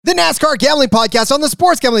The NASCAR Gambling Podcast on the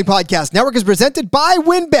Sports Gambling Podcast Network is presented by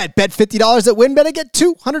WynnBET. Bet $50 at WynnBET and get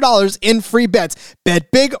 $200 in free bets. Bet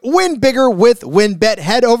big, win bigger with WynnBET.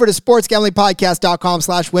 Head over to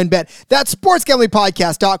sportsgamblingpodcast.com/WynnBET. That's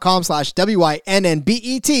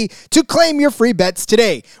sportsgamblingpodcast.com/WYNNBET to claim your free bets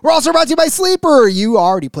today. We're also brought to you by Sleeper. You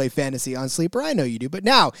already play fantasy on Sleeper. I know you do, but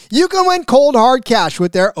now you can win cold hard cash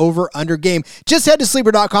with their over-under game. Just head to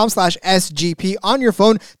sleeper.com/SGP on your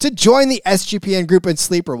phone to join the SGPN group, and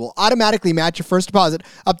Sleeper will automatically match your first deposit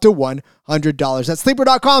up to $100. That's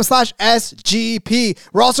sleeper.com/SGP.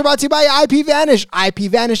 We're also brought to you by IPVanish.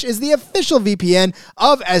 IPVanish is the official VPN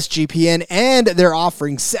of SGPN, and they're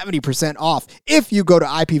offering 70% off if you go to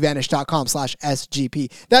IPVanish.com/SGP.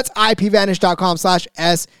 That's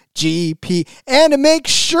IPVanish.com/SGP. And make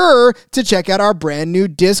sure to check out our brand new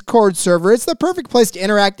Discord server. It's the perfect place to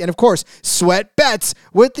interact and, of course, sweat bets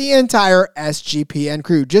with the entire SGPN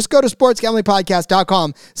crew. Just go to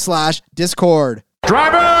sportsgamblingpodcast.com/Discord.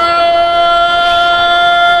 Driver,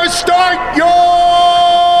 start your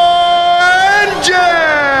engine!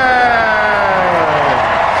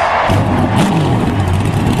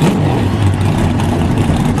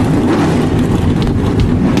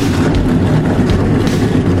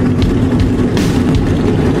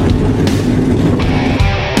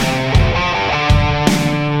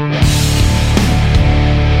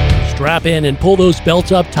 Strap in and pull those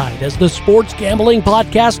belts up tight as the Sports Gambling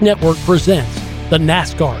Podcast Network presents the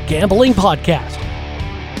NASCAR Gambling Podcast.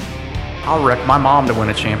 I'll wreck my mom to win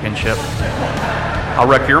a championship. I'll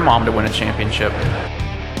wreck your mom to win a championship.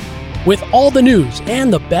 With all the news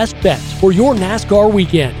and the best bets for your NASCAR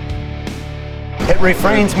weekend. It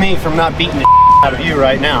refrains me from not beating the out of you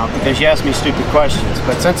right now because you asked me stupid questions.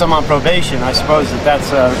 But since I'm on probation, I suppose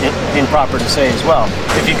that's improper to say as well.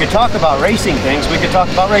 If you could talk about racing things, we could talk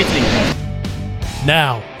about racing things.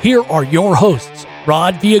 Now, here are your hosts,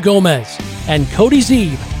 Rod Villagomez and Cody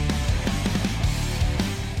Zeeb.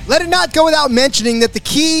 Let it not go without mentioning that the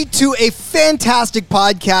key to a fantastic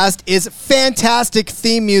podcast is fantastic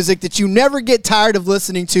theme music that you never get tired of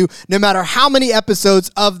listening to, no matter how many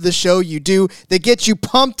episodes of the show you do, that get you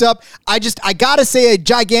pumped up. I gotta say a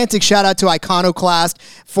gigantic shout out to Iconoclast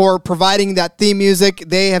for providing that theme music.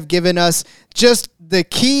 They have given us just the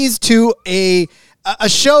keys to a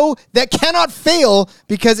show that cannot fail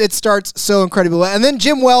because it starts so incredibly well. And then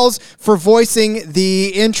Jim Wells for voicing the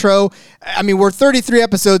intro. I mean, we're 33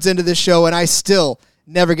 episodes into this show, and I still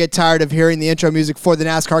never get tired of hearing the intro music for the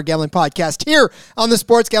NASCAR Gambling Podcast here on the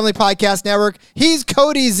Sports Gambling Podcast Network. He's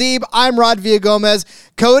Cody Zeeb. I'm Rod Villagomez.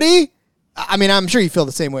 Cody, I mean, I'm sure you feel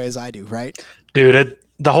the same way as I do, right? Dude,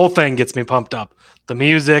 the whole thing gets me pumped up. The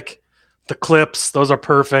music, the clips, those are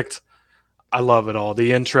perfect. I love it all.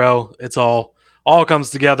 The intro, it's all comes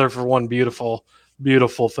together for one beautiful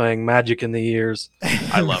thing. Magic in the ears.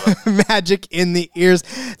 I love it. Magic in the ears.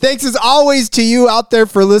 Thanks as always to you out there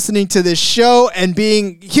for listening to this show and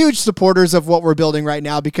being huge supporters of what we're building right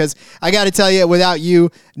now, because I got to tell you, without you,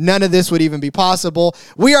 none of this would even be possible.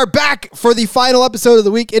 We are back for the final episode of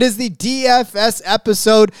the week. It is the DFS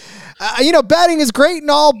episode. Betting is great and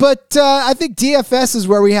all, but I think DFS is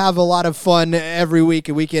where we have a lot of fun every week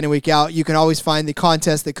and week in and week out. You can always find the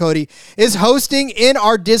contest that Cody is hosting in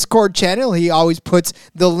our Discord channel. He always puts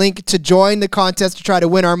the link to join the contest to try to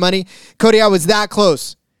win our money. Cody, I was that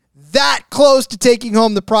close to taking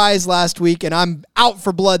home the prize last week, and I'm out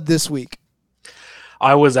for blood this week.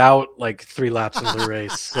 I was out like 3 laps into the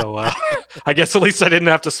race, so I guess at least I didn't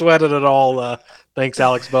have to sweat it at all. Thanks,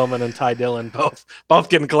 Alex Bowman and Ty Dillon, both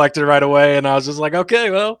getting collected right away, and I was just like, okay,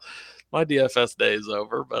 well, my DFS day is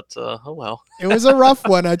over, but oh well. It was a rough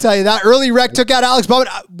one, I tell you. That early wreck took out Alex Bowman.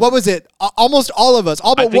 What was it? Almost all of us,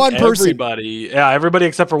 all but one person. Everybody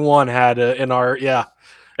except for one had in our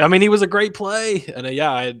I mean, he was a great play, and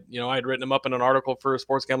I had written him up in an article for a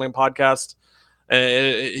Sports Gambling Podcast.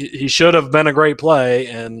 He should have been a great play,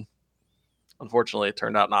 and unfortunately, it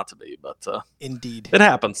turned out not to be. But indeed, it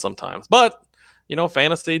happens sometimes. But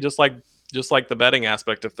fantasy, just like the betting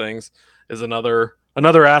aspect of things, is another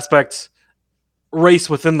aspect, race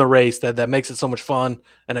within the race that makes it so much fun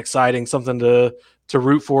and exciting, something to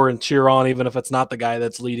root for and cheer on, even if it's not the guy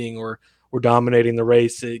that's leading or dominating the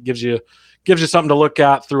race. It gives you something to look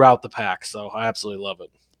at throughout the pack. So I absolutely love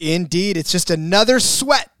it. Indeed. It's just another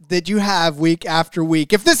sweat that you have week after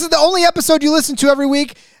week. If this is the only episode you listen to every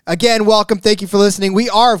week, again, welcome. Thank you for listening. We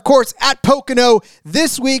are, of course, at Pocono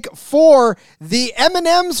this week for the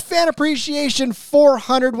M&M's Fan Appreciation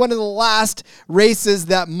 400, one of the last races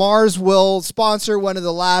that Mars will sponsor, one of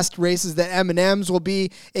the last races that M&M's will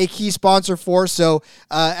be a key sponsor for. So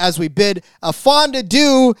as we bid a fond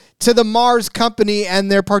adieu to the Mars company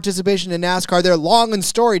and their participation in NASCAR, their long and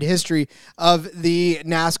storied history of the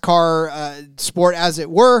NASCAR sport, as it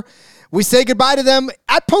were, we say goodbye to them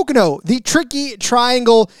at Pocono, the Tricky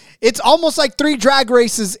Triangle. It's almost like 3 drag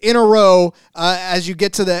races in a row as you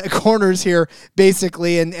get to the corners here,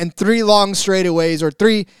 basically, and 3 long straightaways, or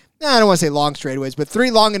 3, I don't want to say long straightaways, but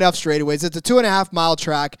 3 long enough straightaways. It's a 2.5 mile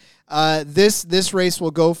track. This race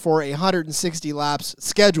will go for 160 laps,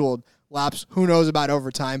 scheduled laps. Who knows about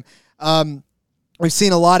overtime? We've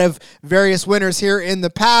seen a lot of various winners here in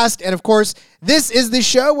the past. And of course, this is the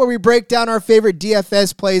show where we break down our favorite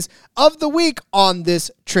DFS plays of the week on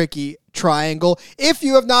this Tricky Triangle. If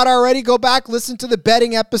you have not already, go back, listen to the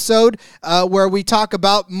betting episode where we talk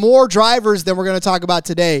about more drivers than we're going to talk about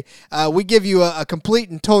today. We give you a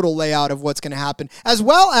complete and total layout of what's going to happen, as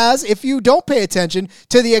well as if you don't pay attention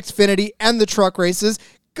to the Xfinity and the truck races,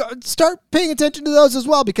 start paying attention to those as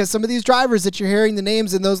well, because some of these drivers that you're hearing the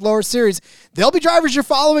names in those lower series, they'll be drivers you're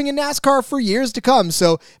following in NASCAR for years to come.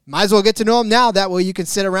 So might as well get to know them now. That way you can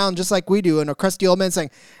sit around just like we do and a crusty old man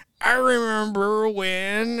saying, I remember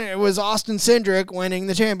when it was Austin Cindric winning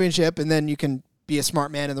the championship, and then you can be a smart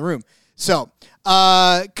man in the room. So,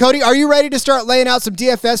 Cody, are you ready to start laying out some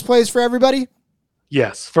DFS plays for everybody?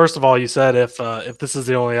 Yes. First of all, you said if this is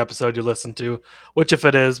the only episode you listen to, which if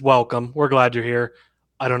it is, welcome. We're glad you're here.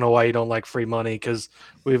 I don't know why you don't like free money, because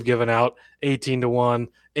we've given out 18 to 1,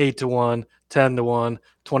 8 to 1, 10 to 1,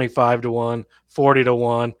 25 to 1, 40 to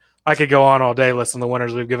 1. I could go on all day listing the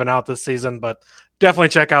winners we've given out this season, but definitely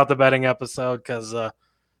check out the betting episode because,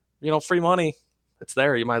 free money, it's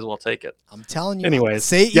there. You might as well take it. I'm telling you.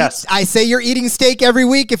 Anyways, yes. I say you're eating steak every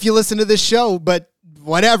week if you listen to this show, but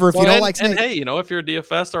whatever. If you don't like steak. And hey, if you're a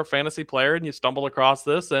DFS or fantasy player and you stumble across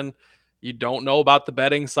this and you don't know about the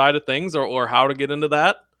betting side of things or how to get into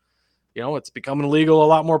that, it's becoming legal a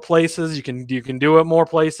lot more places. You can do it more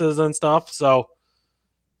places and stuff. So,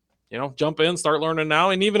 jump in, start learning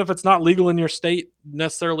now. And even if it's not legal in your state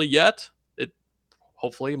necessarily yet, it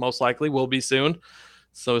hopefully, most likely will be soon.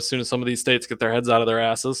 So as soon as some of these states get their heads out of their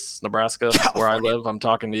asses, Nebraska, California, where I live, I'm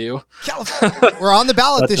talking to you. California. We're on the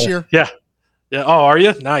ballot this year. Yeah. Yeah. Oh, are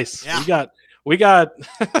you? Nice. Yeah. We got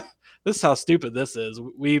this is how stupid this is.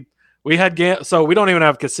 We had so we don't even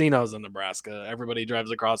have casinos in Nebraska. Everybody drives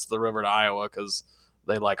across the river to Iowa because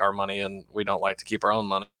they like our money and we don't like to keep our own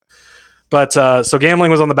money. But so gambling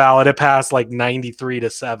was on the ballot. It passed like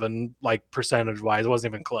 93-7, like percentage wise. It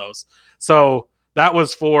wasn't even close. So that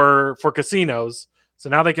was for casinos. So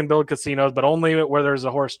now they can build casinos, but only where there's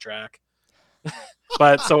a horse track.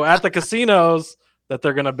 But so at the casinos that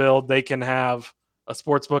they're going to build, they can have a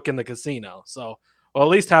sports book in the casino. So we'll at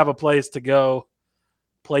least have a place to go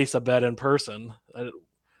place a bet in person.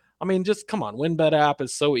 I mean, just come on. WinBet app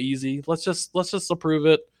is so easy. Let's just approve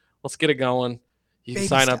it. Let's get it going. You can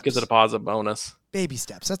sign up, get the deposit bonus. Baby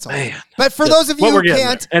steps. That's all. Man, but for those of you who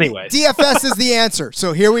can't, anyway, DFS is the answer.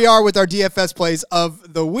 So here we are with our DFS plays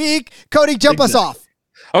of the week. Cody, jump us off.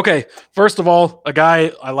 Okay. First of all, a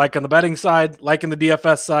guy I like on the betting side, like in the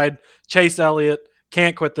DFS side, Chase Elliott.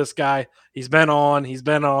 Can't quit this guy. He's been on. He's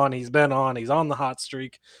on the hot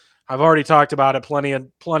streak. I've already talked about it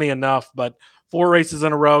plenty enough, but 4 races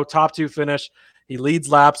in a row, top 2 finish. He leads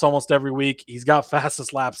laps almost every week. He's got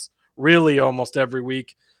fastest laps really almost every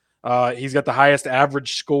week. He's got the highest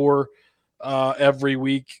average score every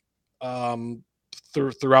week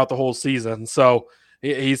throughout the whole season. So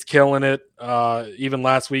he's killing it. Even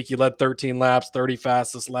last week, he led 13 laps, 30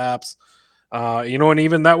 fastest laps. And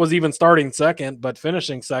even that was even starting second, but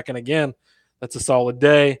finishing second again, that's a solid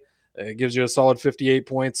day. It gives you a solid 58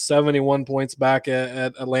 points, 71 points back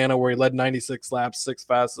at Atlanta, where he led 96 laps, 6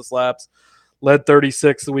 fastest laps, led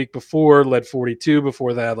 36 the week before, led 42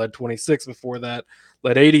 before that, led 26 before that,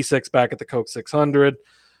 led 86 back at the Coke 600,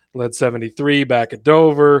 led 73 back at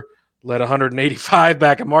Dover, led 185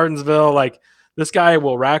 back at Martinsville. Like, this guy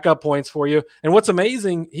will rack up points for you. And what's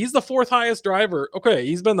amazing, he's the 4th highest driver. Okay,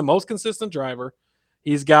 he's been the most consistent driver.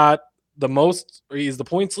 He's got he's the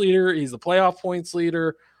points leader, he's the playoff points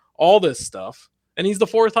leader, all this stuff. And he's the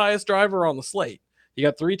 4th highest driver on the slate. You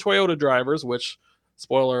got 3 Toyota drivers, which,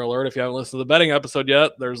 spoiler alert, if you haven't listened to the betting episode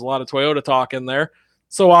yet, there's a lot of Toyota talk in there.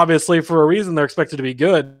 So obviously, for a reason, they're expected to be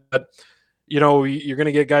good. But, you're going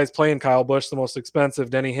to get guys playing Kyle Busch, the most expensive,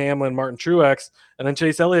 Denny Hamlin, Martin Truex, and then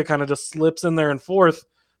Chase Elliott kind of just slips in there in 4th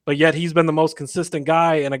but yet he's been the most consistent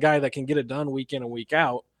guy and a guy that can get it done week in and week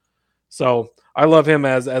out. So I love him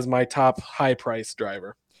as my top high price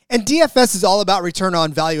driver. And DFS is all about return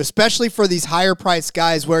on value, especially for these higher priced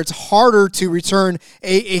guys where it's harder to return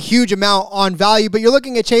a huge amount on value. But you're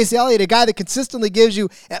looking at Chase Elliott, a guy that consistently gives you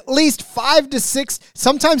at least 5 to 6,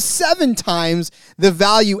 sometimes 7 times the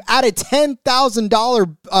value at a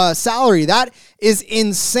 $10,000 salary. That is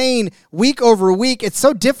insane week over week. It's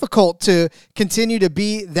so difficult to continue to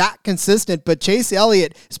be that consistent. But Chase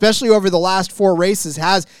Elliott, especially over the last 4 races,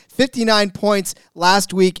 has 59 points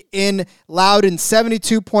last week in Loudon,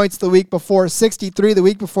 72 points the week before, 63 the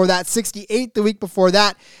week before that, 68 the week before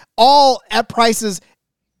that, all at prices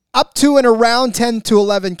up to and around 10 to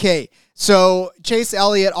 11K. So Chase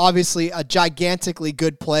Elliott, obviously a gigantically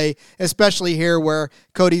good play, especially here where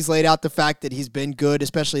Cody's laid out the fact that he's been good,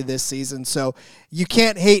 especially this season. So you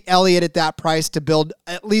can't hate Elliott at that price to build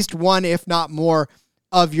at least one, if not more,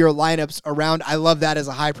 of your lineups around. I love that as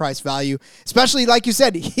a high price value, especially like you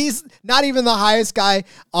said, he's not even the highest guy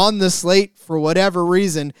on the slate for whatever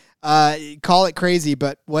reason. Call it crazy,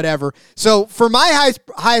 but whatever. So for my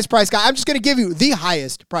highest price guy, I'm just going to give you the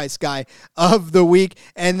highest price guy of the week,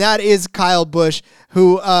 and that is Kyle Busch,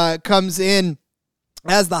 who comes in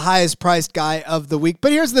as the highest priced guy of the week.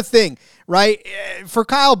 But here's the thing, right? For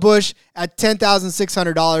Kyle Busch at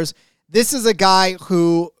 $10,600, this is a guy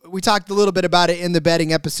who, we talked a little bit about it in the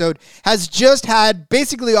betting episode, has just had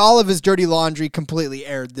basically all of his dirty laundry completely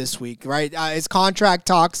aired this week, right? His contract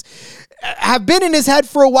talks have been in his head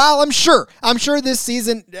for a while, I'm sure. I'm sure this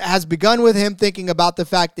season has begun with him thinking about the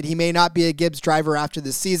fact that he may not be a Gibbs driver after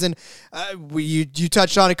this season. You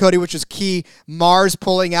touched on it, Cody, which is key. Mars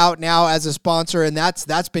pulling out now as a sponsor, and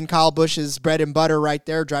that's been Kyle Busch's bread and butter right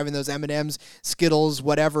there, driving those M&Ms, Skittles,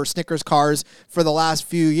 whatever, Snickers cars for the last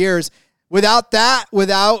few years. Without that,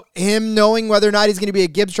 without him knowing whether or not he's going to be a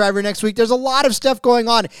Gibbs driver next week, there's a lot of stuff going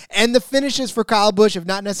on. And the finishes for Kyle Busch have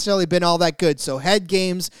not necessarily been all that good. So head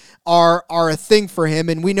games are a thing for him.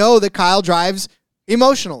 And we know that Kyle drives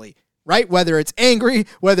emotionally, right? Whether it's angry,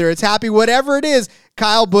 whether it's happy, whatever it is,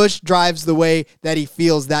 Kyle Busch drives the way that he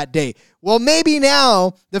feels that day. Well, maybe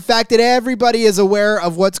now the fact that everybody is aware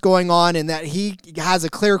of what's going on and that he has a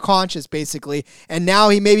clear conscience, basically, and now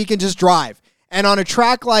he maybe can just drive. And on a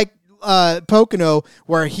track like Pocono,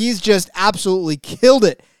 where he's just absolutely killed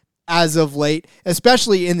it as of late,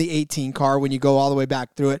 especially in the 18 car when you go all the way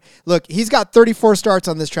back through it. Look, he's got 34 starts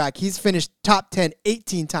on this track. He's finished top 10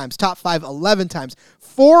 18 times, top 5 11 times,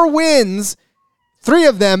 4 wins, 3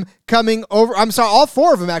 of them coming over. All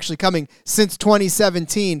 4 of them actually coming since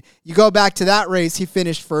 2017. You go back to that race, he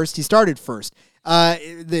finished first. He started first.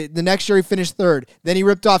 The next year he finished third. Then he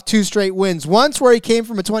ripped off 2 straight wins. Once where he came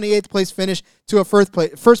from a 28th place finish to a first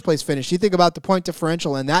place finish. You think about the point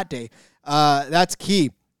differential in that day. That's key.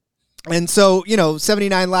 And so,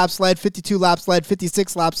 79 laps led, 52 laps led,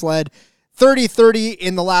 56 laps led, 30-30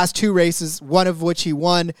 in the last 2 races, one of which he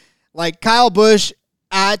won. Like, Kyle Busch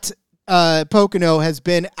at Pocono has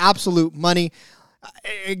been absolute money.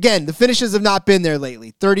 Again, the finishes have not been there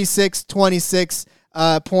lately. 36, 26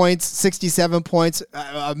 points, 67 points,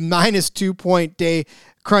 a -2 point day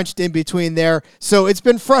crunched in between there. So it's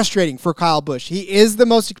been frustrating for Kyle Busch. He is the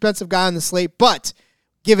most expensive guy on the slate, but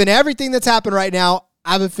given everything that's happened right now,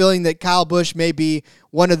 I have a feeling that Kyle Busch may be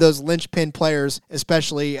one of those linchpin players,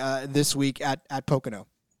 especially this week at Pocono.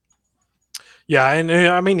 Yeah, and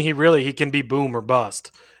I mean, he can be boom or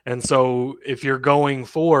bust. And so if you're going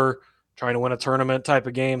for trying to win a tournament type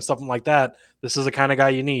of game, something like that, this is the kind of guy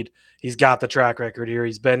you need. He's got the track record here.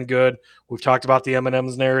 He's been good. We've talked about the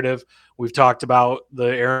M&M's narrative. We've talked about the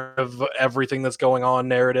era of everything that's going on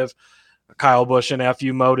narrative. Kyle Busch in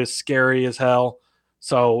FU mode is scary as hell.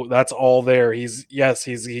 So that's all there. He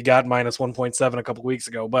got minus 1.7 a couple weeks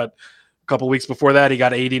ago, but a couple weeks before that, he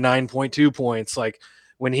got 89.2 points. Like,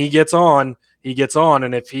 when he gets on, he gets on.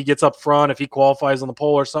 And if he gets up front, if he qualifies on the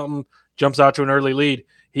pole or something, jumps out to an early lead,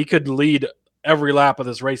 he could lead every lap of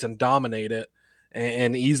this race and dominate it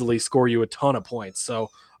and easily score you a ton of points. So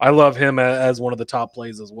I love him as one of the top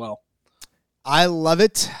plays as well. I love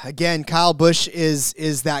it. Again, Kyle Busch is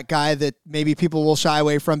that guy that maybe people will shy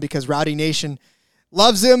away from because Rowdy Nation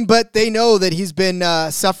loves him, but they know that he's been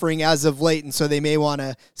suffering as of late, and so they may want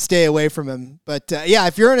to stay away from him. But yeah,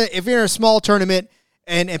 if you're in a small tournament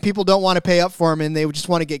and people don't want to pay up for him and they just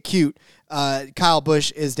want to get cute, Kyle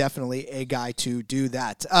Busch is definitely a guy to do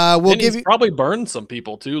that. He's probably burned some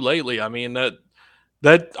people too lately. I mean,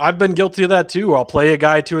 that I've been guilty of that too. I'll play a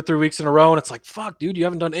guy 2 or 3 weeks in a row, and it's like, fuck, dude, you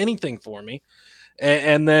haven't done anything for me.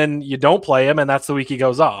 And then you don't play him, and that's the week he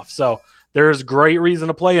goes off. So there's great reason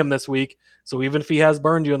to play him this week. So even if he has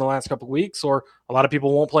burned you in the last couple of weeks, or a lot of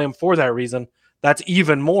people won't play him for that reason, that's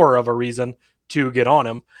even more of a reason to get on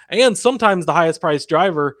him. And sometimes the highest priced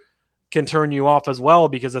driver can turn you off as well,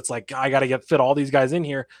 because it's like, I got to fit all these guys in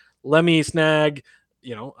here. Let me snag,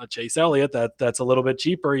 a Chase Elliott that's a little bit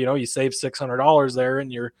cheaper. You save $600 there in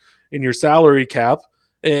your salary cap,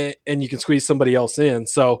 and you can squeeze somebody else in.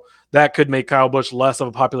 So that could make Kyle Busch less of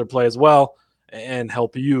a popular play as well, and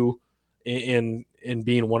help you in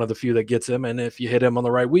being one of the few that gets him. And if you hit him on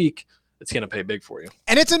the right week, it's going to pay big for you.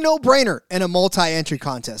 And it's a no-brainer in a multi-entry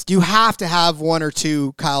contest. You have to have one or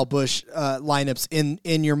two Kyle Busch lineups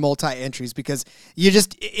in your multi-entries, because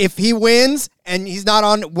if he wins and he's not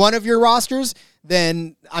on one of your rosters,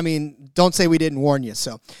 then, don't say we didn't warn you.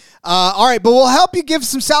 So, all right, but we'll help you give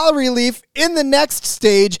some salary relief in the next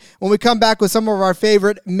stage when we come back with some of our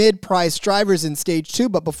favorite mid-price drivers in stage 2.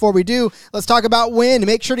 But before we do, let's talk about Win.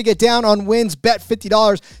 Make sure to get down on Win's Bet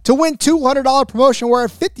 $50 to win $200 promotion, where a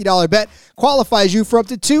 $50 bet qualifies you for up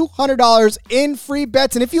to $200 in free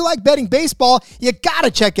bets. And if you like betting baseball, you got to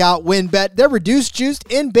check out WinBet. Their reduced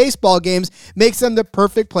juiced in baseball games makes them the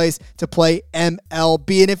perfect place to play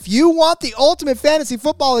MLB. And if you want the ultimate fantasy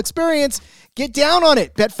football experience, get down on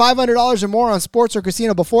it. Bet $500 or more on sports or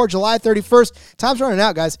casino before July 31st. Time's running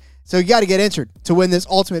out, guys. So you got to get entered to win this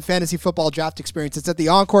ultimate fantasy football draft experience. It's at the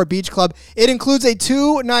Encore Beach Club. It includes a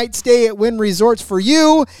 2-night stay at Wynn Resorts for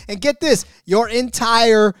you. And get this, your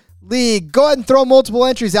entire league. Go ahead and throw multiple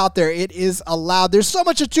entries out there. It is allowed. There's so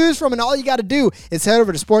much to choose from, and all you got to do is head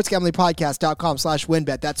over to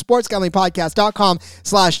sportsgamblingpodcast.com/winbet. That's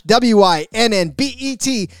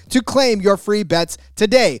sportsgamblingpodcast.com/WINNBET to claim your free bets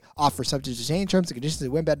today. Offer subject to change. Terms and conditions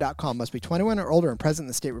at winbet.com. Must be 21 or older and present in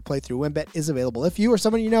the state where playthrough. WinBet is available. If you or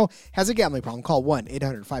someone you know has a gambling problem, call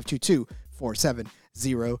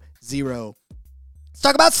 1-800-522-4700. Let's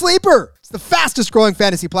talk about Sleeper. It's the fastest growing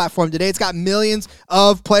fantasy platform today. It's got millions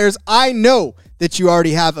of players. I know that you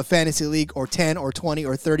already have a fantasy league or 10 or 20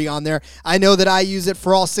 or 30 on there. I know that I use it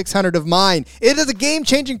for all 600 of mine. It is a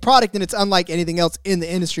game-changing product, and it's unlike anything else in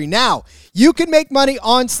the industry. Now, you can make money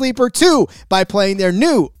on Sleeper too by playing their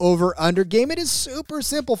new over-under game. It is super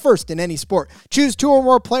simple. First, in any sport, choose 2 or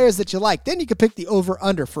more players that you like. Then you can pick the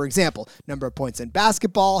over-under. For example, number of points in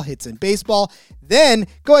basketball, hits in baseball. Then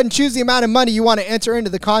go ahead and choose the amount of money you want to enter into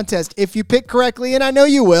the contest. If you pick correctly, and I know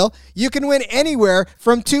you will, you can win anywhere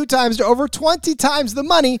from 2 times to over 20 times the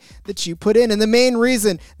money that you put in. And the main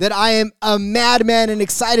reason that I am a madman and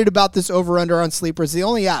excited about this over-under on Sleeper is the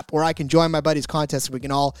only app where I can join my buddies' contest and we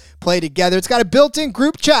can all play together. It's got a built-in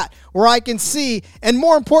group chat where I can see and,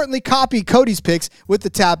 more importantly, copy Cody's picks with the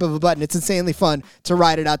tap of a button. It's insanely fun to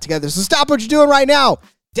ride it out together. So stop what you're doing right now.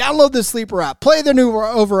 Download the Sleeper app. Play their new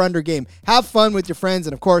over-under game. Have fun with your friends.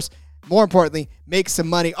 And, of course, more importantly, make some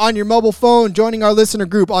money on your mobile phone, joining our listener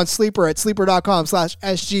group on Sleeper at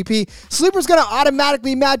sleeper.com/SGP. Sleeper's going to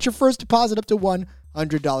automatically match your first deposit up to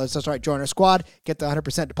 $100. That's right. Join our squad. Get the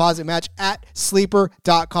 100% deposit match at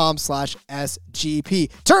sleeper.com/SGP.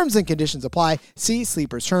 Terms and conditions apply. See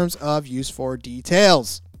Sleeper's terms of use for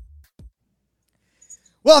details.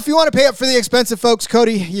 Well, if you want to pay up for the expensive folks,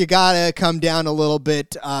 Cody, you got to come down a little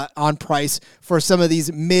bit on price for some of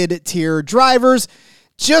these mid-tier drivers,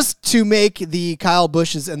 just to make the Kyle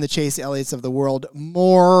Busches and the Chase Elliott's of the world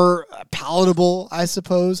more palatable, I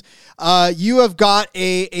suppose. You have got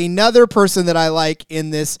another person that I like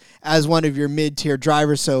in this as one of your mid-tier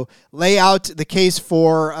drivers, so lay out the case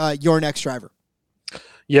for your next driver.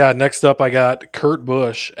 Yeah, next up I got Kurt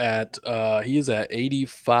Busch at he's at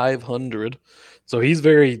 8,500. So he's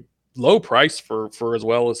very low price for as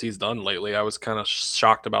well as he's done lately. I was kind of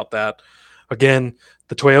shocked about that. Again,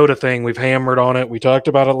 the Toyota thing, we've hammered on it. We talked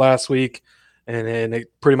about it last week, and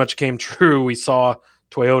it pretty much came true. We saw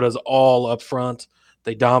Toyotas all up front.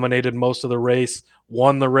 They dominated most of the race,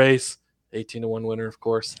 won the race, 18-1 winner, of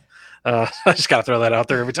course. I just got to throw that out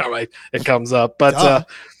there every time it comes up. But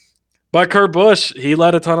Kurt Busch, he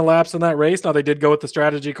led a ton of laps in that race. Now, they did go with the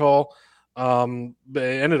strategy call.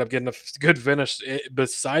 They ended up getting a good finish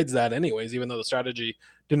besides that anyways, even though the strategy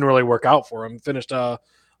didn't really work out for him. Finished up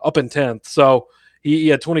in 10th. So he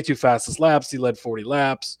had 22 fastest laps. He led 40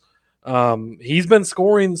 laps. He's been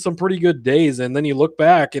scoring some pretty good days. And then you look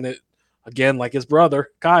back and it, again, like his brother,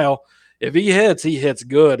 Kyle, if he hits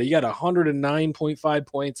good. He got 109.5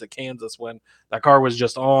 points at Kansas when that car was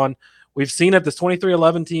just on. We've seen it. This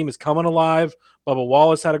 2311 team is coming alive. Bubba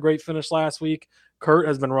Wallace had a great finish last week. Kurt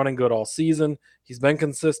has been running good all season. He's been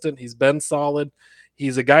consistent. He's been solid.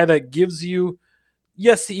 He's a guy that gives you,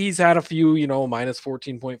 yes, he's had a few, minus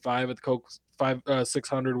 14.5 at the Coke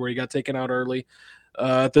 600 where he got taken out early.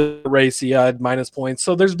 At the race, he had minus points.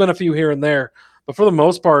 So there's been a few here and there. But for the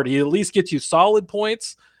most part, he at least gets you solid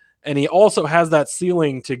points. And he also has that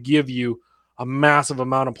ceiling to give you a massive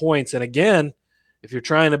amount of points. And again, if you're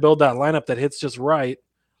trying to build that lineup that hits just right,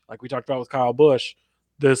 like we talked about with Kyle Busch,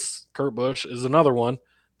 this Kurt Busch is another one.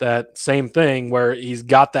 That same thing where he's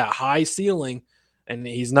got that high ceiling and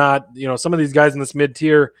he's not, some of these guys in this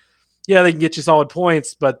mid-tier, yeah, they can get you solid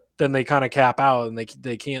points, but then they kind of cap out and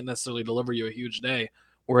they can't necessarily deliver you a huge day,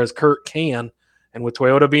 whereas Kurt can. And with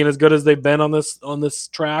Toyota being as good as they've been on this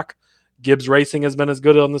track, Gibbs Racing has been as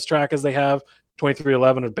good on this track as they have.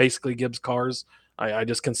 2311 is basically Gibbs cars. I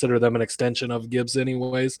just consider them an extension of Gibbs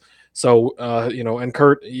anyways. So, and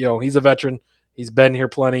Kurt, he's a veteran. He's been here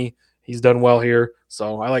plenty. He's done well here.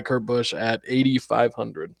 So I like Kurt Busch at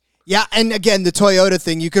 8,500. Yeah, and again, the Toyota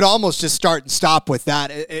thing, you could almost just start and stop with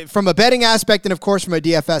that from a betting aspect and, of course, from a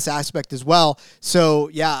DFS aspect as well. So,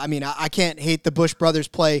 yeah, I mean, I can't hate the Busch brothers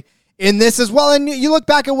play in this as well. And you look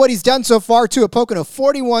back at what he's done so far, too. At Pocono,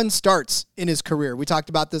 41 starts in his career. We talked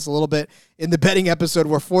about this a little bit in the betting episode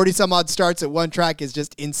where 40-some-odd starts at one track is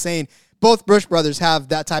just insane. Both Busch brothers have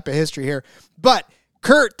that type of history here. But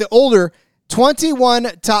Kurt, the older,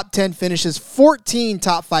 21 top 10 finishes, 14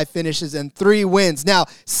 top 5 finishes, and 3 wins. Now,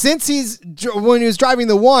 since when he was driving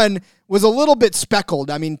the one, was a little bit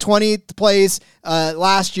speckled. I mean, 20th place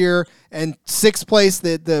last year and 6th place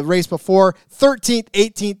the race before, 13th,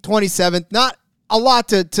 18th, 27th. Not a lot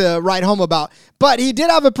to write home about, but he did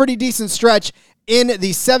have a pretty decent stretch in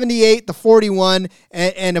the 78, the 41,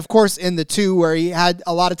 and of course in the 2 where he had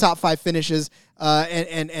a lot of top 5 finishes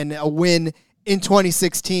and a win in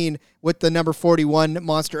 2016 with the number 41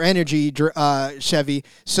 Monster Energy Chevy.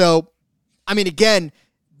 So, I mean, again,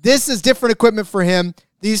 this is different equipment for him.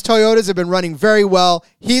 These Toyotas have been running very well.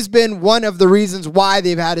 He's been one of the reasons why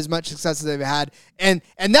they've had as much success as they've had. And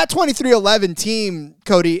that 2311 team,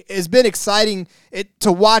 Cody, has been exciting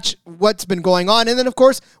to watch what's been going on. And then, of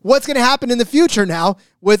course, what's going to happen in the future now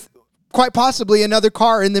with quite possibly another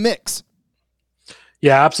car in the mix.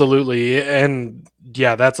 Yeah, absolutely. And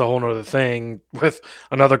yeah, that's a whole nother thing with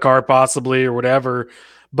another car possibly or whatever.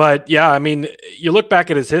 But yeah, I mean, you look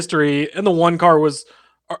back at his history and the one car was,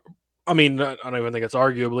 I mean, I don't even think it's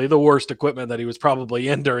arguably the worst equipment that he was probably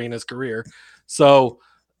in during his career. So,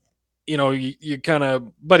 you kind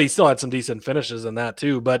of, but he still had some decent finishes in that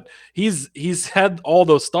too. But he's had all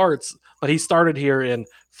those starts, but he started here in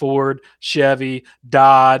Ford, Chevy,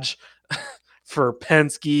 Dodge, for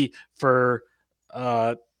Penske, for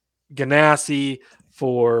Ganassi,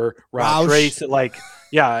 for Roush Racing,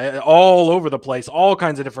 all over the place, all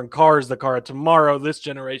kinds of different cars, the car of tomorrow, this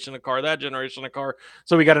generation of car, that generation of car.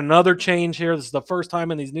 So we got another change here. This is the first time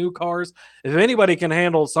in these new cars. If anybody can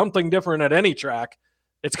handle something different at any track,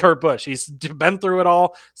 it's Kurt Busch. He's been through it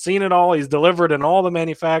all, seen it all. He's delivered in all the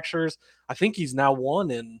manufacturers. I think he's now won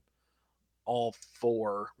in all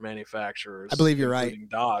 4 manufacturers. I believe you're right.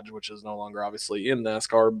 Dodge, which is no longer obviously in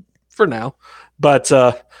NASCAR for now, but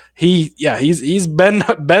he's been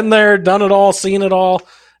there, done it all, seen it all,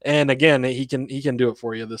 and again he can do it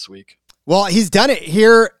for you this week. Well, he's done it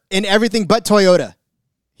here in everything but Toyota.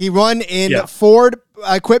 He won in Ford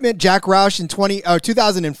equipment, Jack Roush in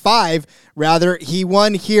 2005 rather. He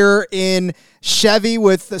won here in Chevy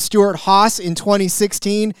with Stuart Haas in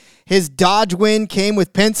 2016. His Dodge win came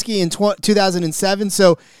with Penske in 2007.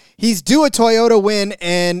 So he's due a Toyota win,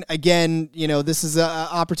 and again, this is an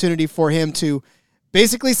opportunity for him to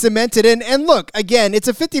basically cement it in. And look, again, it's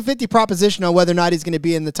a 50-50 proposition on whether or not he's going to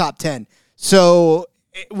be in the top 10. So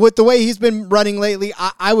with the way he's been running lately,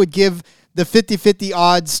 I would give the 50-50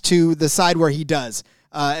 odds to the side where he does.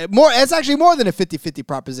 It's actually more than a 50-50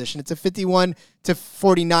 proposition. It's a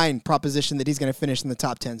 51-49 proposition that he's going to finish in the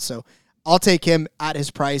top 10. So I'll take him at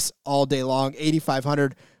his price all day long,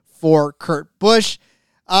 8,500 for Kurt Busch.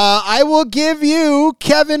 I will give you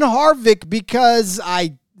Kevin Harvick because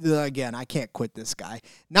I can't quit this guy.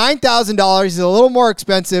 $9,000. He's a little more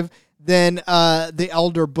expensive than the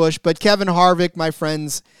elder Busch, but Kevin Harvick, my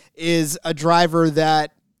friends, is a driver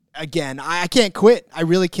that, again, I can't quit. I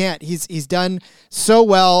really can't. He's done so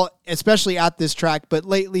well, especially at this track, but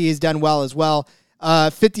lately he's done well as well.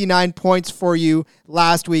 59 points for you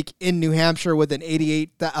last week in New Hampshire with an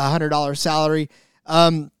 $8,800 salary.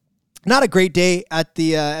 Not a great day at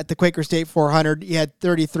the Quaker State 400. He had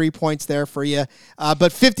 33 points there for you,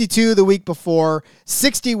 but 52 the week before,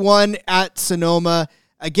 61 at Sonoma.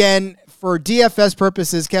 Again, for DFS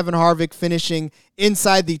purposes, Kevin Harvick finishing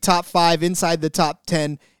inside the top 5, inside the top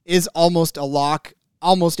 10 is almost a lock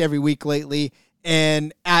almost every week lately.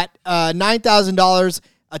 And at $9,000,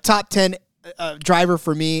 a top 10 driver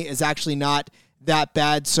for me is actually not that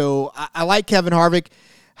bad. So I like Kevin Harvick.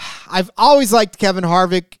 I've always liked Kevin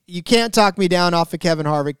Harvick. You can't talk me down off of Kevin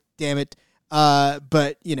Harvick, damn it.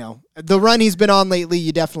 But, the run he's been on lately,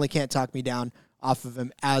 you definitely can't talk me down off of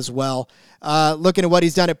him as well. Looking at what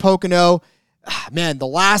he's done at Pocono, man, the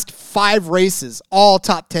last 5 races, all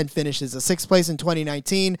top 10 finishes. A 6th place in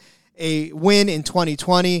 2019, a win in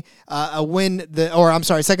 2020,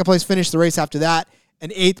 second place finish the race after that, an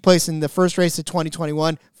 8th place in the first race of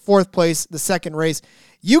 2021, 4th place the second race.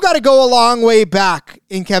 You got to go a long way back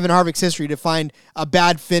in Kevin Harvick's history to find a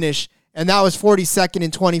bad finish, and that was 42nd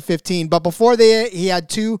in 2015. But before he had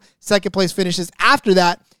 2 second-place finishes. After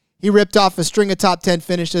that, he ripped off a string of top 10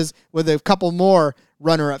 finishes with a couple more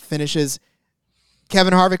runner-up finishes.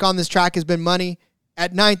 Kevin Harvick on this track has been money.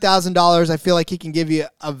 At $9,000, I feel like he can give you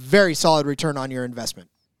a very solid return on your investment.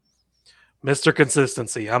 Mr.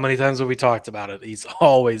 Consistency. How many times have we talked about it? He's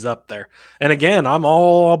always up there. And again, I'm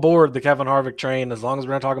all aboard the Kevin Harvick train as long as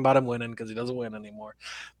we're not talking about him winning because he doesn't win anymore.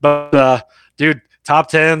 But, dude, top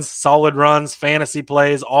 10s, solid runs, fantasy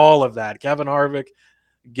plays, all of that. Kevin Harvick,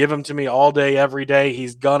 give him to me all day, every day.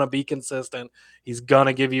 He's going to be consistent. He's going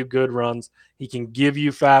to give you good runs. He can give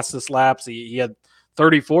you fastest laps. He had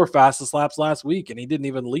 34 fastest laps last week, and he didn't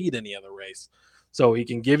even lead any other race. So he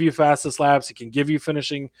can give you fastest laps. He can give you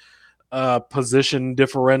finishing position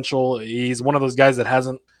differential. He's one of those guys that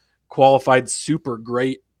hasn't qualified super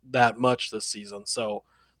great that much this season. So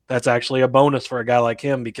that's actually a bonus for a guy like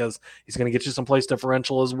him because he's going to get you some place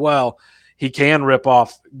differential as well. He can rip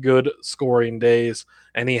off good scoring days,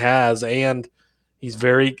 and he has. And he's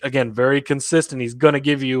very consistent. He's going to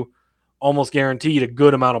give you almost guaranteed a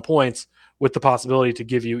good amount of points with the possibility to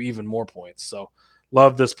give you even more points. So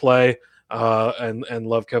love this play and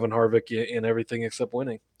love Kevin Harvick in everything except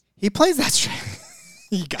winning. He plays that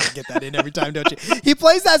you got to get that in every time, don't you? He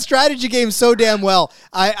plays that strategy game so damn well.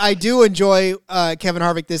 I do enjoy Kevin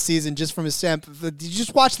Harvick this season just from his stamp. You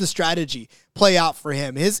just watch the strategy play out for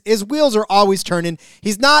him. His wheels are always turning.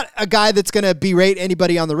 He's not a guy that's going to berate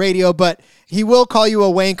anybody on the radio, but he will call you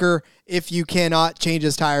a wanker if you cannot change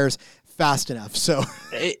his tires fast enough. So,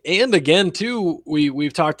 and again, too,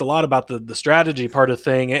 we've talked a lot about the strategy part of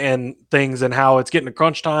things and how it's getting to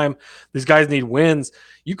crunch time. These guys need wins.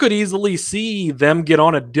 You could easily see them get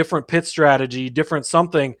on a different pit strategy, different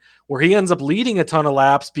something where he ends up leading a ton of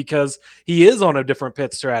laps because he is on a different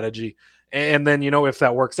pit strategy. And then, if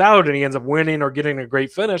that works out and he ends up winning or getting a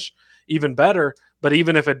great finish, even better. But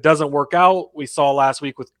even if it doesn't work out, we saw last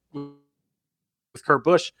week with Kurt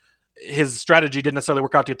Busch, his strategy didn't necessarily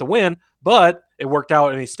work out to get the win, but it worked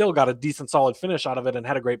out and he still got a decent solid finish out of it and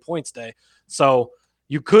had a great points day. So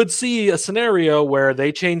you could see a scenario where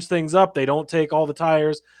they change things up. They don't take all the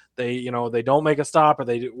tires. They don't make a stop or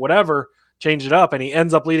they do whatever, change it up. And he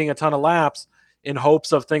ends up leading a ton of laps in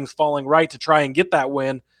hopes of things falling right to try and get that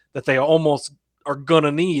win that they almost are going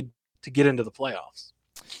to need to get into the playoffs.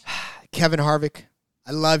 Kevin Harvick,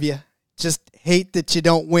 I love you. Just hate that you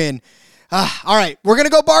don't win. All right, we're going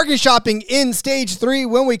to go bargain shopping in Stage 3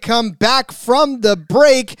 when we come back from the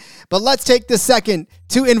break. But let's take this second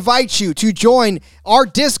to invite you to join our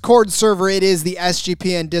Discord server. It is the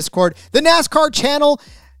SGPN Discord. The NASCAR channel,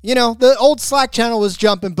 the old Slack channel was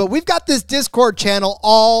jumping, but we've got this Discord channel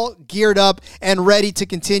all geared up and ready to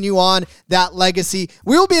continue on that legacy.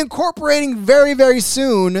 We will be incorporating very, very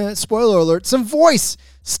soon, spoiler alert, some voice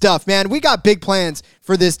stuff, man. We got big plans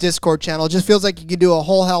for this Discord channel. It just feels like you can do a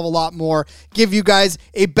whole hell of a lot more, give you guys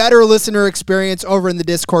a better listener experience over in the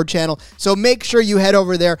Discord channel. So make sure you head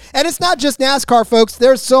over there. And it's not just NASCAR, folks.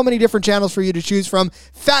 There's so many different channels for you to choose from.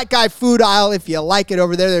 Fat Guy Food Aisle, if you like it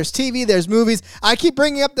over there. There's TV, there's movies. I keep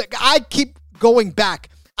going back.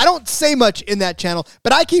 I don't say much in that channel,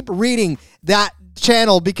 but I keep reading that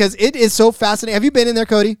channel because it is so fascinating. Have you been in there,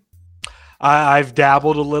 Cody? I've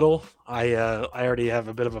dabbled a little. I already have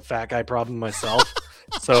a bit of a fat guy problem myself,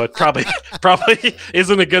 so it probably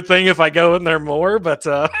isn't a good thing if I go in there more. But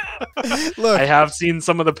look, I have seen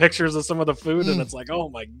some of the pictures of some of the food, and it's like, oh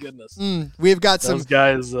my goodness, we've got those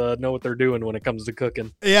guys know what they're doing when it comes to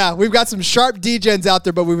cooking. Yeah, we've got some sharp DJs out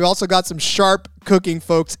there, but we've also got some sharp cooking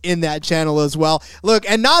folks in that channel as well. Look,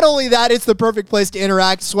 and not only that, it's the perfect place to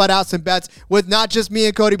interact, sweat out some bets with not just me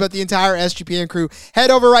and Cody, but the entire SGPN crew. Head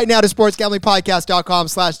over right now to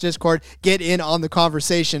sportsgamblingpodcast.com/Discord. Get in on the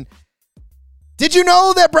conversation. Did you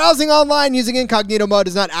know that browsing online using incognito mode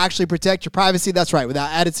does not actually protect your privacy? That's right. Without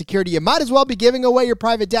added security, you might as well be giving away your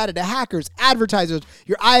private data to hackers, advertisers,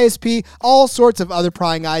 your ISP, all sorts of other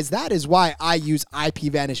prying eyes. That is why I use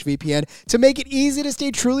IPVanish VPN to make it easy to stay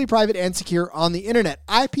truly private and secure on the internet.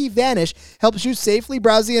 IPVanish helps you safely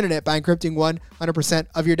browse the internet by encrypting 100%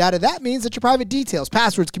 of your data. That means that your private details,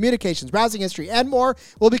 passwords, communications, browsing history, and more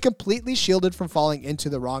will be completely shielded from falling into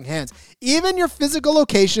the wrong hands. Even your physical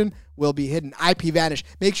location will be hidden. IPVanish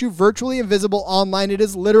makes you virtually invisible online. It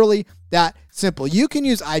is literally that simple. You can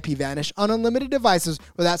use IPVanish on unlimited devices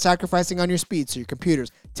without sacrificing on your speed. So your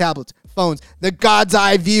computers, tablets, phones, the God's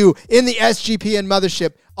eye view in the SGP and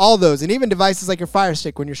mothership, all those, and even devices like your Fire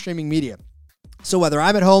Stick when you're streaming media. So whether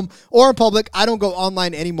I'm at home or in public, I don't go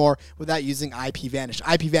online anymore without using IPVanish.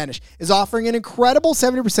 IPVanish is offering an incredible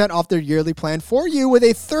 70% off their yearly plan for you with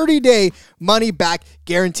a 30-day money-back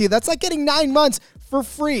guarantee. That's like getting 9 months for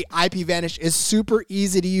free. IPVanish is super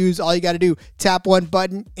easy to use. All you got to do, tap one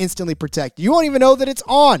button, instantly protect. You won't even know that it's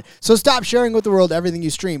on. So stop sharing with the world everything you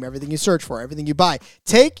stream, everything you search for, everything you buy.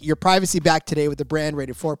 Take your privacy back today with the brand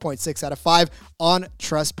rated 4.6 out of 5 on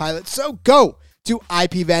Trustpilot. So go to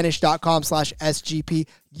IPVanish.com/SGP.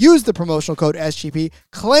 Use the promotional code SGP.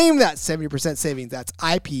 Claim that 70% savings. That's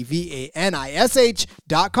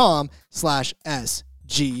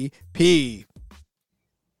IPVanish.com/SGP.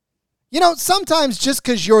 You know, sometimes just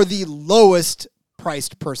because you're the lowest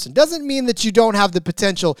priced person doesn't mean that you don't have the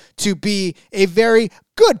potential to be a very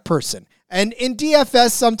good person. And in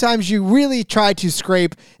DFS, sometimes you really try to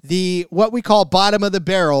scrape the what we call bottom of the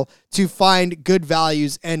barrel to find good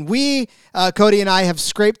values. And we, Cody and I, have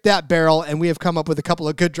scraped that barrel, and we have come up with a couple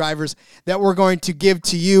of good drivers that we're going to give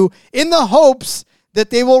to you in the hopes that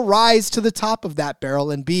they will rise to the top of that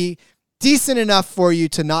barrel and be decent enough for you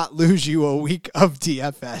to not lose you a week of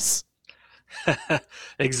DFS.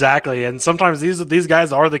 Exactly. And sometimes these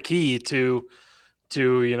guys are the key to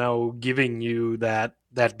giving you that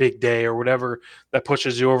big day or whatever that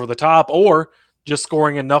pushes you over the top, or just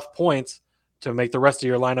scoring enough points to make the rest of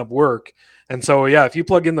your lineup work. And so, yeah, if you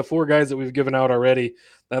plug in the 4 guys that we've given out already,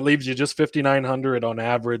 that leaves you just 5,900 on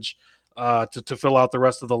average to fill out the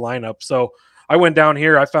rest of the lineup. So I went down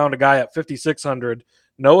here. I found a guy at 5,600,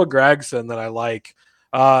 Noah Gragson, that I like.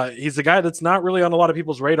 He's a guy that's not really on a lot of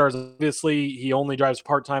people's radars. Obviously, he only drives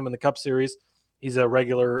part-time in the Cup Series. He's a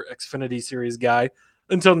regular Xfinity Series guy.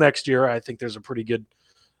 Until next year, I think there's a pretty good,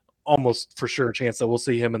 almost for sure chance that we'll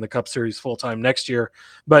see him in the Cup Series full-time next year.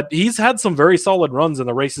 But he's had some very solid runs in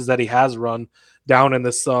the races that he has run down in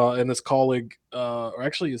this colleague. Or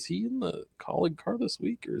actually, is he in the colleague car this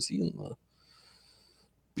week, or is he in the?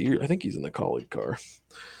 I think he's in the colleague car.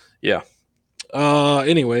 Yeah.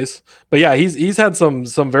 Anyways, but yeah, he's had some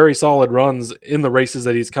very solid runs in the races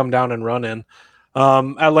that he's come down and run in.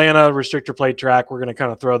 Atlanta restrictor plate track, we're going to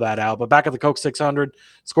kind of throw that out. But back at the Coke 600,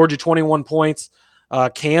 scored you 21 points.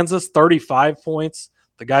 Kansas, 35 points.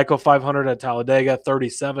 The Geico 500 at Talladega,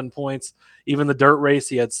 37 points. Even the dirt race,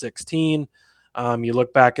 he had 16. You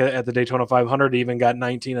look back at the Daytona 500, he even got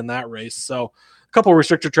 19 in that race. So a couple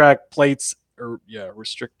restrictor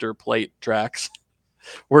plate tracks.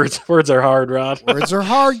 Words are hard, Rod. Words are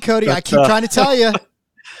hard, Cody. I keep trying to tell you.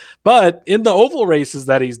 But in the oval races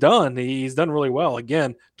that he's done really well.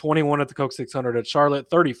 Again, 21 at the Coke 600 at Charlotte,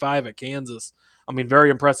 35 at Kansas. I mean, very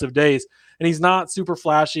impressive days. And he's not super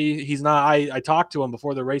flashy. He's not. I talked to him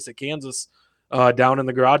before the race at Kansas down in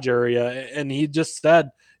the garage area, and he just said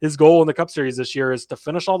his goal in the Cup Series this year is to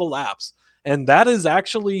finish all the laps. And that is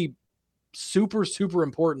actually super, super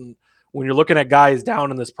important when you're looking at guys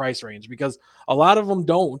down in this price range, because a lot of them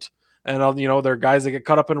don't. And, they're guys that get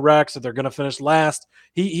caught up in wrecks, that they're going to finish last.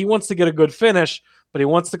 He wants to get a good finish, but he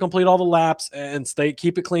wants to complete all the laps and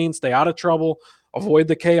keep it clean, stay out of trouble, avoid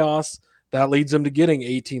the chaos. That leads him to getting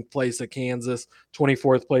 18th place at Kansas,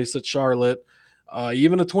 24th place at Charlotte.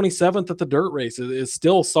 Even a 27th at the dirt race is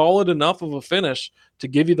still solid enough of a finish to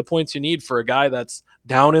give you the points you need for a guy that's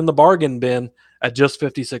down in the bargain bin at just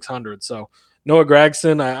 5,600. So Noah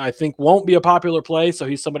Gragson, I think, won't be a popular play. So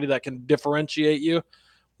he's somebody that can differentiate you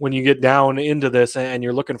when you get down into this and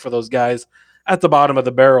you're looking for those guys at the bottom of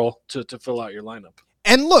the barrel to fill out your lineup.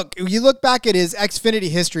 And look, you look back at his Xfinity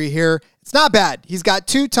history here, it's not bad. He's got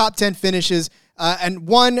 2 top 10 finishes and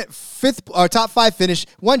 1 top 5 finish,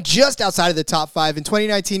 one just outside of the top 5. In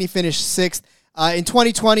 2019, he finished 6th. In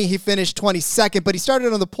 2020, he finished 22nd, but he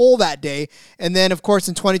started on the pole that day. And then, of course,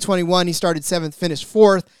 in 2021, he started 7th, finished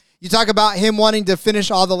 4th. You talk about him wanting to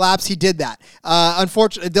finish all the laps. He did that.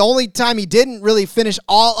 Unfortunately, the only time he didn't really finish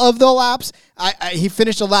all of the laps, he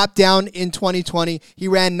finished a lap down in 2020. He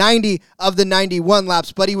ran 90 of the 91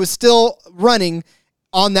 laps, but he was still running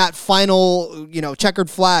on that final, checkered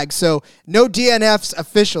flag. So no DNFs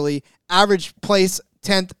officially. Average place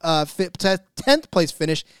 10th place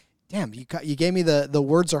finish. Damn, you gave me the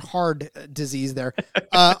words are hard disease there.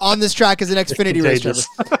 On this track is an Xfinity race, Trevor.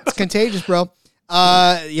 It's contagious, bro.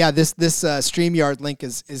 This StreamYard link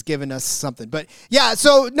is giving us something. But yeah,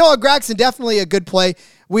 so Noah Gragson, definitely a good play.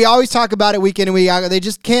 We always talk about it week in and week out. They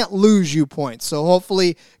just can't lose you points. So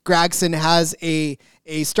hopefully Gragson has a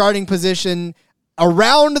starting position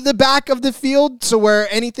around the back of the field, so where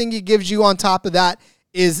anything he gives you on top of that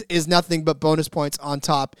is nothing but bonus points on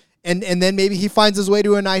top. And then maybe he finds his way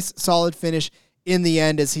to a nice solid finish in the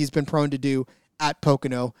end, as he's been prone to do at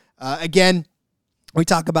Pocono. Again, we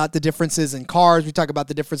talk about the differences in cars. We talk about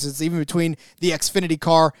the differences even between the Xfinity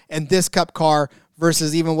car and this Cup car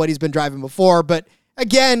versus even what he's been driving before. But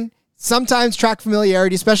again, sometimes track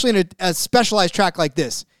familiarity, especially in a specialized track like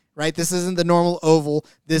this, right? This isn't the normal oval.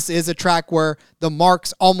 This is a track where the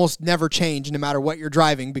marks almost never change no matter what you're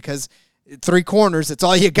driving, because 3 corners, it's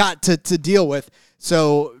all you got to deal with.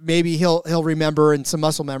 So maybe he'll remember, and some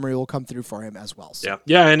muscle memory will come through for him as well. So.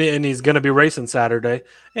 Yeah, and he's going to be racing Saturday.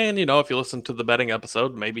 And, if you listen to the betting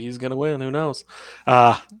episode, maybe he's going to win. Who knows?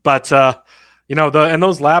 And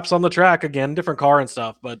those laps on the track, again, different car and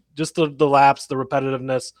stuff, but just the laps, the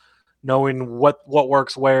repetitiveness, knowing what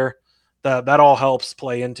works where, that all helps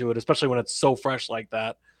play into it, especially when it's so fresh like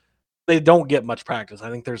that. They don't get much practice.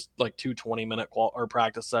 I think there's like 2 20-minute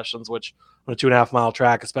practice sessions, which on a 2.5-mile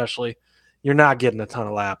track especially, you're not getting a ton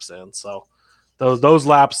of laps in. So those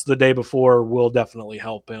laps the day before will definitely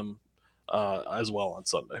help him as well on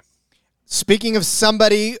Sunday. Speaking of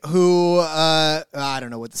somebody who I don't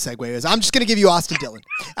know what the segue is, I'm just going to give you Austin Dillon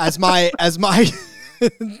as my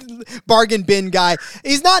bargain bin guy.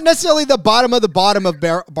 He's not necessarily the bottom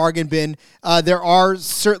of bargain bin. There are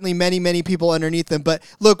certainly many people underneath him. But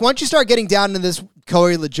look, once you start getting down into this,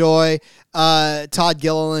 Corey LaJoy, Todd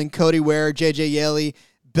Gilliland, Cody Ware, JJ Yeley,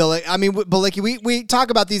 Bilicki, we talk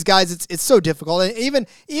about these guys. It's so difficult. And even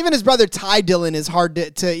his brother Ty Dillon is hard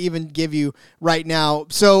to even give you right now.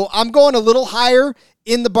 So I'm going a little higher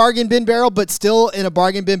in the bargain bin barrel, but still in a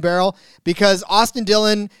bargain bin barrel, because Austin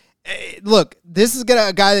Dillon, look, this is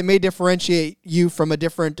a guy that may differentiate you from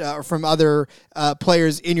from other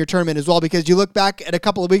players in your tournament as well, because you look back at a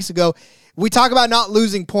couple of weeks ago, we talk about not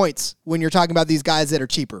losing points when you're talking about these guys that are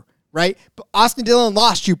cheaper, right? But Austin Dillon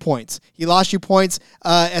lost you points. He lost you points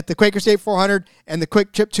at the Quaker State 400 and the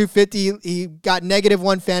Quick Trip 250. He got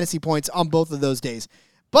 -1 fantasy points on both of those days.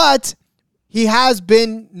 But he has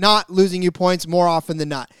been not losing you points more often than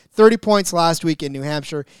not. 30 points last week in New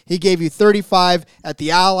Hampshire. He gave you 35 at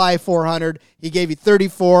the Ally 400. He gave you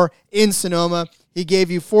 34 in Sonoma. He gave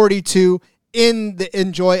you 42 in the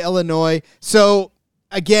Enjoy, Illinois. So,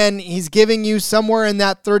 again, he's giving you somewhere in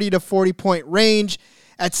that 30 to 40 point range.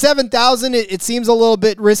 At 7,000, it seems a little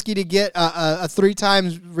bit risky to get a 3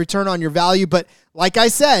 times return on your value. But like I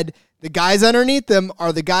said, the guys underneath them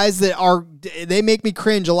are the guys they make me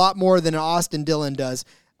cringe a lot more than Austin Dillon does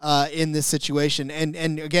in this situation.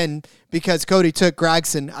 And again, because Cody took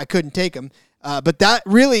Gragson, I couldn't take him. But that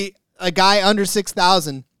really, a guy under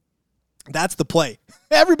 6,000, that's the play.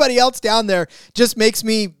 Everybody else down there just makes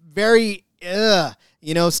me very,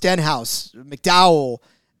 Stenhouse, McDowell,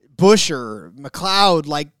 Busher, McLeod,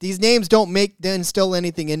 like these names don't instill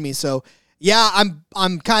anything in me. So yeah,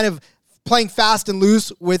 I'm kind of playing fast and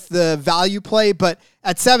loose with the value play, but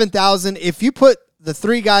at 7,000, if you put the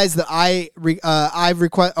 3 guys that I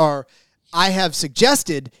have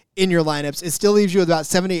suggested in your lineups, it still leaves you with about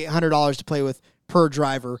 $7,800 to play with per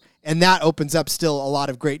driver, and that opens up still a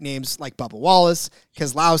lot of great names like Bubba Wallace,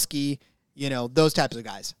 Keselowski, those types of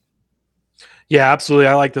guys. Yeah, absolutely.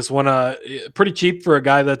 I like this one. Pretty cheap for a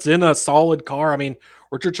guy that's in a solid car. I mean,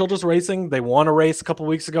 Richard Childress Racing, they won a race a couple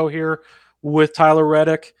weeks ago here with Tyler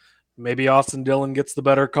Reddick. Maybe Austin Dillon gets the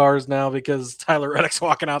better cars now because Tyler Reddick's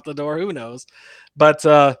walking out the door. Who knows? But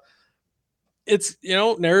it's,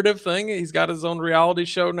 narrative thing. He's got his own reality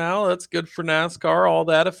show now. That's good for NASCAR, all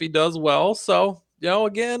that, if he does well. So,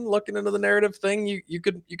 again, looking into the narrative thing, you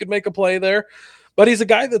could make a play there. But he's a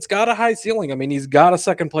guy that's got a high ceiling. I mean, he's got a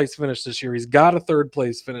 2nd place finish this year. He's got a 3rd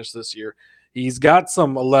place finish this year. He's got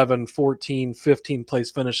some 11, 14, 15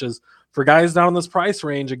 place finishes. For guys down in this price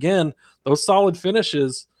range, again, those solid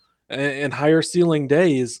finishes and higher ceiling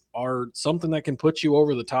days are something that can put you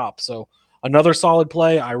over the top. So another solid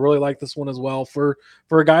play. I really like this one as well for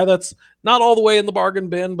a guy that's not all the way in the bargain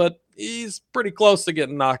bin, but he's pretty close to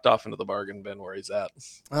getting knocked off into the bargain bin where he's at.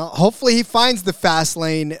 Well, hopefully he finds the fast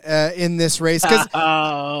lane in this race. Good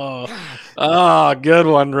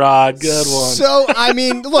one, Rod. Good one. So, I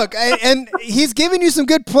mean, look, and he's given you some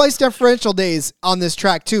good place differential days on this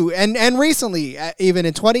track too. And recently, even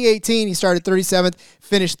in 2018, he started 37th,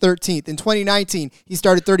 finished 13th. In 2019, he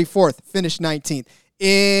started 34th, finished 19th.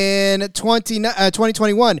 In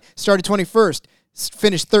 2021, started 21st,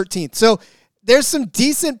 finished 13th. So there's some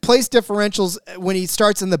decent place differentials when he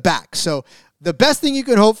starts in the back. So the best thing you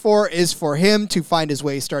can hope for is for him to find his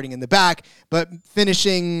way starting in the back, but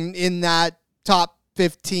finishing in that top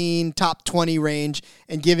 15, top 20 range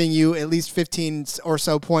and giving you at least 15 or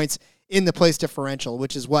so points in the place differential,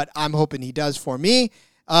 which is what I'm hoping he does for me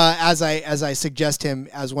as I suggest him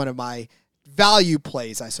as one of my value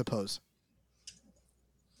plays, I suppose.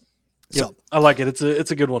 So yep, I like it.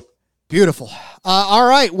 It's a good one. Beautiful. All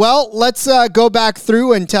right. Well, let's go back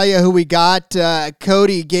through and tell you who we got.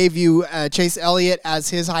 Cody gave you Chase Elliott as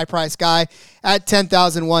his high price guy at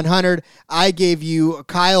 10,100. I gave you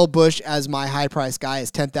Kyle Busch as my high price guy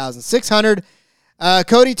as 10,600.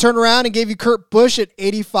 Cody turned around and gave you Kurt Busch at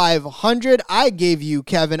 8,500. I gave you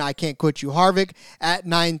Kevin I Can't Quit You Harvick at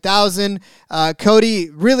 9,000.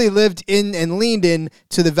 Cody really lived in and leaned in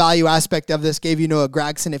to the value aspect of this. Gave you Noah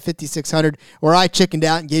Gragson at 5,600, where I chickened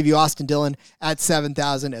out and gave you Austin Dillon at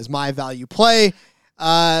 7,000 as my value play.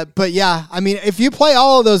 But yeah, I mean, if you play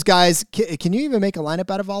all of those guys, can you even make a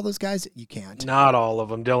lineup out of all those guys? You can't. Not all of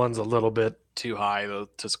them. Dillon's a little bit too high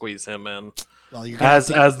to squeeze him in. Well, as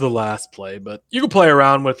the last play, but you can play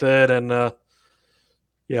around with it, and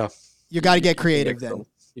yeah, you got to get creative. Then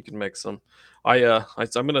you can make some. I'm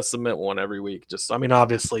gonna submit one every week.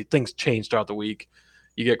 Obviously things change throughout the week.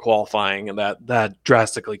 You get qualifying, and that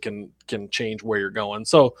drastically can change where you're going.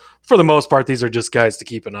 So for the most part, these are just guys to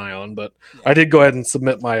keep an eye on. But yeah. I did go ahead and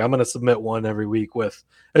I'm gonna submit one every week with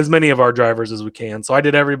as many of our drivers as we can. So I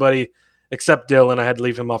did everybody except Dylan. I had to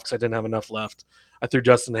leave him off because I didn't have enough left. I threw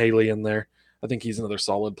Justin Haley in there. I think he's another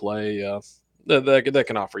solid play that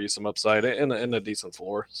can offer you some upside and a decent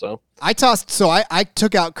floor. So I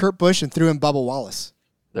took out Kurt Busch and threw in Bubba Wallace.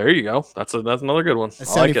 There you go. That's another good one. At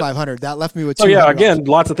 7,500. That left me with. So yeah, again,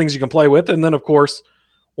 lots of things you can play with, and then of course,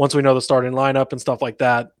 once we know the starting lineup and stuff like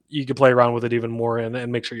that, you can play around with it even more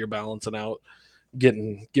and make sure you're balancing out.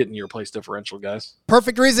 Getting your place differential, guys.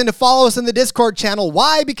 Perfect reason to follow us in the Discord channel.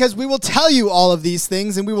 Why? Because we will tell you all of these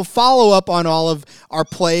things, and we will follow up on all of our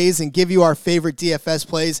plays and give you our favorite DFS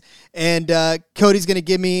plays. And Cody's going to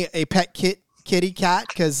give me a pet kitty cat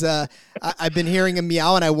because I've been hearing him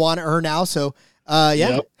meow, and I want her now. So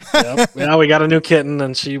yeah. Yep. Yeah, we got a new kitten,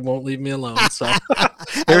 and she won't leave me alone. So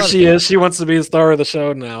here she is. She wants to be the star of the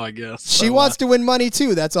show now, I guess. She wants to win money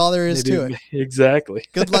too. That's all there is to it. Exactly.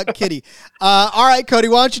 Good luck, kitty. All right, Cody,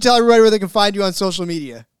 why don't you tell everybody where they can find you on social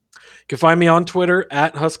media? You can find me on Twitter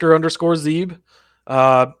at Husker_Zeeb.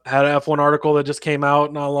 Had an F1 article that just came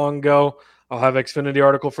out not long ago. I'll have Xfinity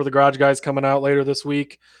article for the Garage Guys coming out later this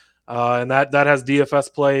week. And that has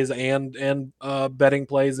DFS plays and betting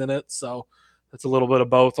plays in it. So it's a little bit of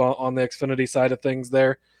both on the Xfinity side of things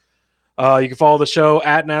there. You can follow the show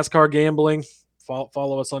at NASCAR Gambling.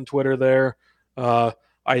 Follow us on Twitter there. I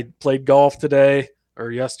played golf today, or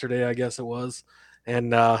yesterday, I guess it was.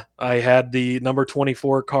 And I had the number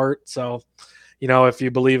 24 cart. So, if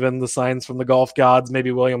you believe in the signs from the golf gods,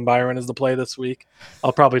 maybe William Byron is the play this week.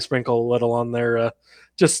 I'll probably sprinkle a little on there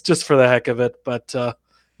just for the heck of it. But,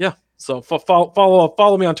 yeah, so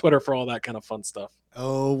follow me on Twitter for all that kind of fun stuff.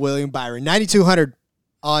 Oh, William Byron, 9,200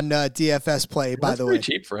 on DFS play. By the way, pretty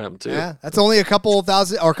cheap for him too. Yeah, that's only a couple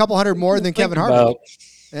thousand or a couple hundred more than Kevin Harvick.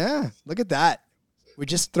 Yeah, look at that. We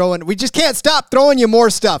just can't stop throwing you more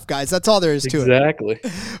stuff, guys. That's all there is to it. Exactly.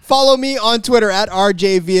 Follow me on Twitter at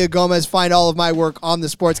RJ Villagomez. Find all of my work on the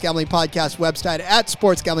Sports Gambling Podcast website at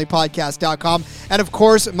sportsgamblingpodcast.com. And of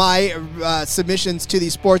course, my submissions to the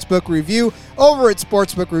Sportsbook Review over at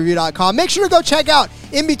sportsbookreview.com. Make sure to go check out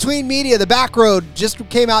In Between Media. The Back Road just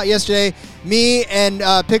came out yesterday. Me and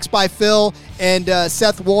Picks by Phil and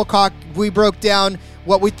Seth Wolcock, we broke down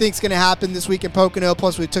what we think is going to happen this week in Pocono.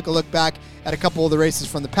 Plus, we took a look back at a couple of the races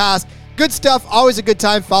from the past. Good stuff. Always a good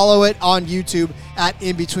time. Follow it on YouTube at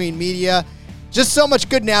In Between Media. Just so much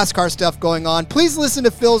good NASCAR stuff going on. Please listen to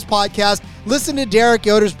Phil's podcast. Listen to Derek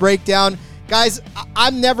Yoder's breakdown. Guys,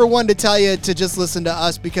 I'm never one to tell you to just listen to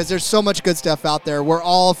us because there's so much good stuff out there. We're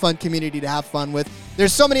all a fun community to have fun with.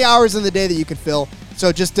 There's so many hours in the day that you can fill.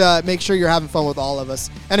 So just make sure you're having fun with all of us.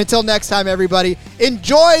 And until next time, everybody,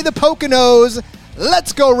 enjoy the Poconos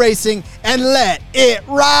let's go racing and let it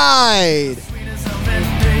ride.